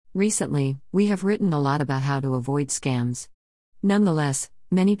Recently, we have written a lot about how to avoid scams. Nonetheless,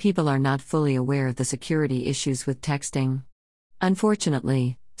 many people are not fully aware of the security issues with texting.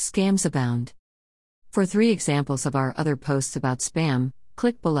 Unfortunately, scams abound. For 3 examples of our other posts about spam,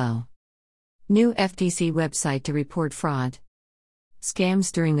 click below. New FTC website to report fraud.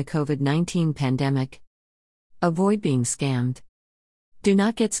 Scams during the COVID-19 pandemic. Avoid being scammed. Do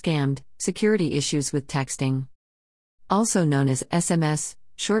not get scammed, security issues with texting. Also known as SMS,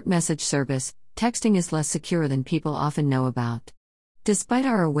 short message service, texting is less secure than people often know about. Despite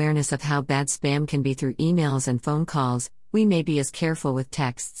our awareness of how bad spam can be through emails and phone calls, we may be as careful with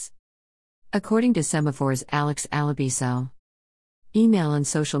texts. According to Semaphore's Alex Alabiso, email and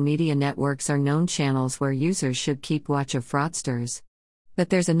social media networks are known channels where users should keep watch of fraudsters. But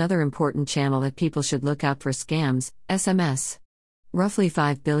there's another important channel that people should look out for scams: SMS. Roughly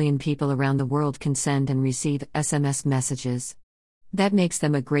 5 billion people around the world can send and receive SMS messages. That makes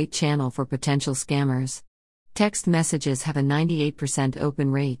them a great channel for potential scammers. Text messages have a 98%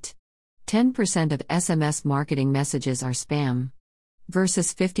 open rate. 10% of SMS marketing messages are spam,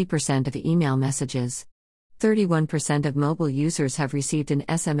 versus 50% of email messages. 31% of mobile users have received an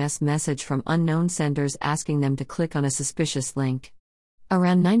SMS message from unknown senders asking them to click on a suspicious link.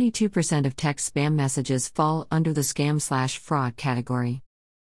 Around 92% of text spam messages fall under the scam/fraud category.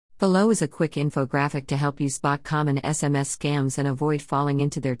 Below is a quick infographic to help you spot common SMS scams and avoid falling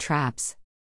into their traps.